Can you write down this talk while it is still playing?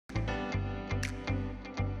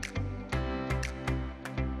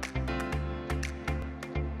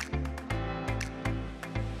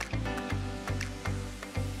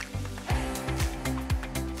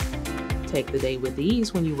Take the day with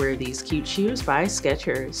ease when you wear these cute shoes by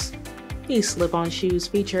Skechers. These slip-on shoes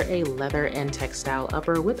feature a leather and textile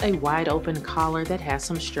upper with a wide open collar that has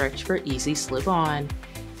some stretch for easy slip-on.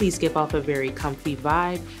 These give off a very comfy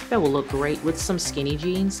vibe that will look great with some skinny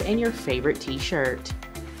jeans and your favorite t-shirt.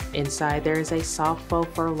 Inside there is a soft faux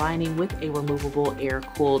fur lining with a removable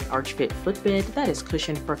air-cooled arch fit footbed that is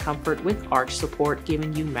cushioned for comfort with arch support,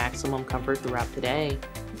 giving you maximum comfort throughout the day.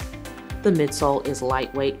 The midsole is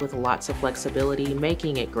lightweight with lots of flexibility,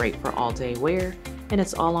 making it great for all-day wear, and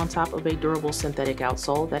it's all on top of a durable synthetic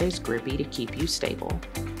outsole that is grippy to keep you stable.